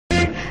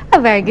A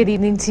very good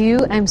evening to you.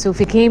 I'm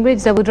Sophie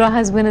Cambridge. Double Draw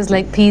has winners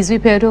like peas. We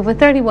pay out over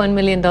 $31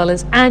 million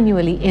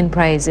annually in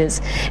prizes.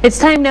 It's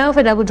time now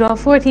for Double Draw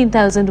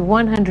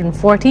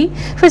 14,140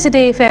 for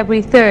today,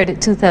 February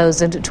 3rd,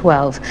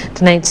 2012.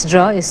 Tonight's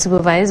draw is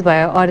supervised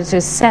by our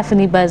auditor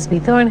Stephanie Busby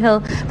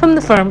Thornhill from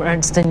the firm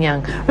Ernst &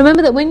 Young.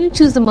 Remember that when you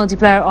choose the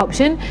multiplier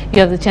option,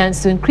 you have the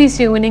chance to increase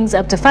your winnings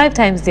up to 5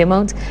 times the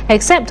amount,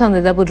 except on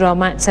the Double Draw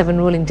Mat 7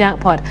 rolling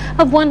jackpot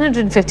of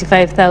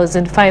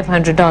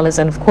 $155,500.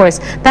 And of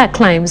course, that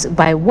climbs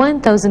by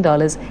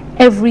 $1,000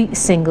 every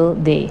single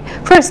day.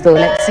 First though,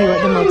 let's see what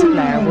the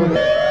multiplier will be.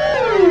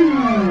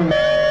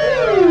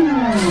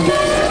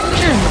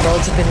 And the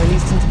balls have been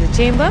released into the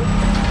chamber.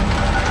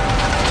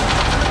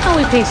 And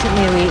we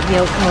patiently await the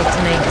outcome of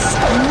tonight's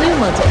new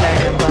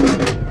multiplier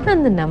number.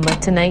 And the number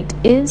tonight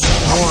is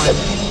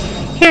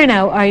 1. Here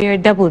now are your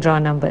double draw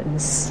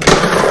numbers.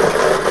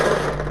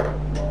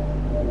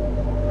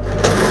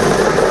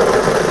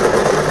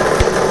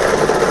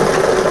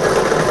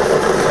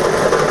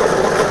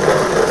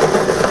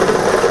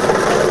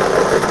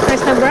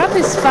 Number up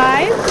is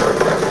 5.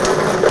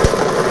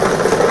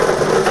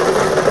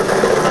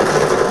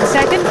 The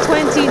second,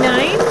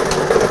 29.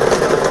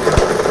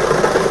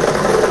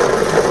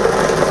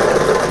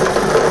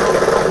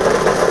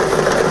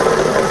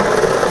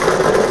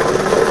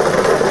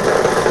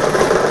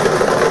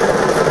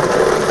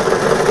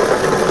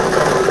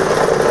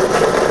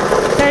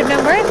 Third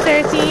number,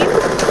 13.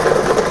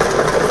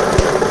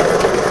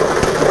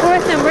 The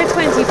fourth number,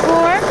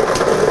 24.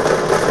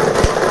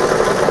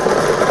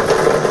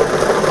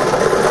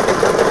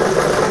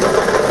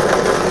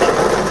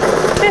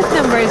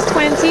 Number is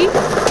 20.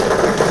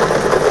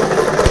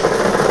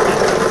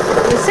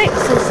 The 6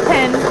 is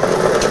 10.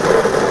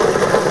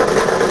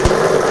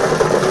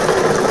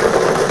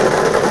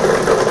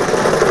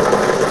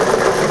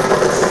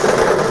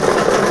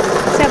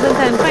 Seventh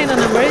and final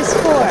number is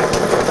 4.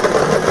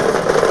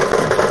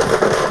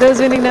 Those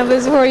winning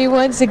numbers for you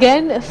once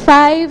again: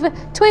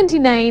 5,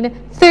 29,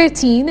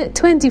 13,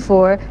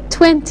 24,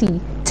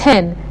 20,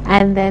 10,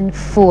 and then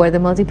 4. The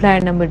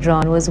multiplier number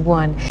drawn was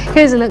 1.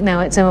 Here's a look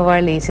now at some of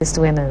our latest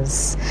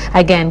winners.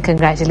 Again,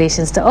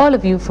 congratulations to all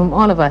of you from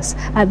all of us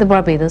at the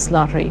Barbados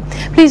Lottery.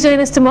 Please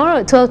join us tomorrow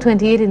at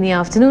 12:28 in the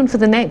afternoon for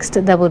the next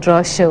Double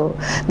Draw show.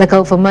 Look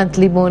out for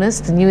Monthly Bonus,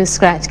 the newest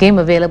scratch game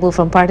available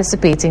from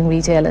participating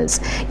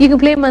retailers. You can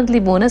play Monthly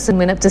Bonus and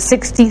win up to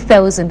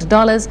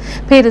 $60,000,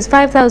 paid as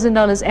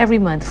 $5,000 every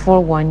month for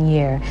 1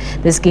 year.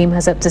 This game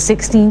has up to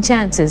 16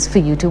 chances for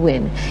you to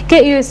win.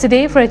 Get yours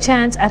today for a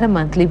chance at a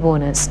monthly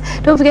bonus.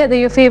 Don't forget that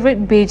your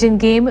favorite Bajan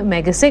game,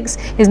 Mega 6,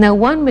 is now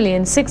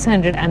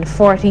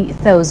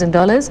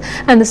 $1,640,000,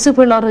 and the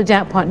Super Lotto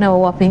jackpot now a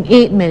whopping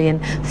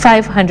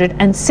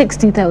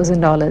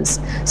 $8,560,000.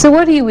 So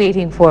what are you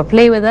waiting for?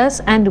 Play with us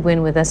and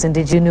win with us. And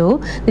did you know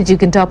that you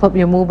can top up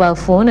your mobile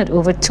phone at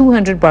over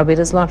 200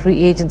 Barbados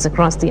Lottery agents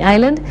across the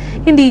island?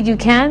 Indeed you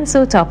can,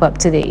 so top up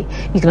today.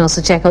 You can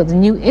also check out the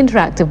new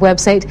interactive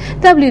website,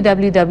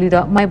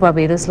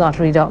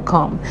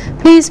 www.mybarbadoslottery.com.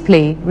 Please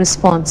play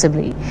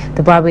responsibly.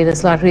 The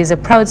Barbados Lottery is a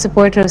proud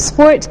supporter of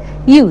sport,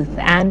 youth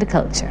and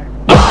culture.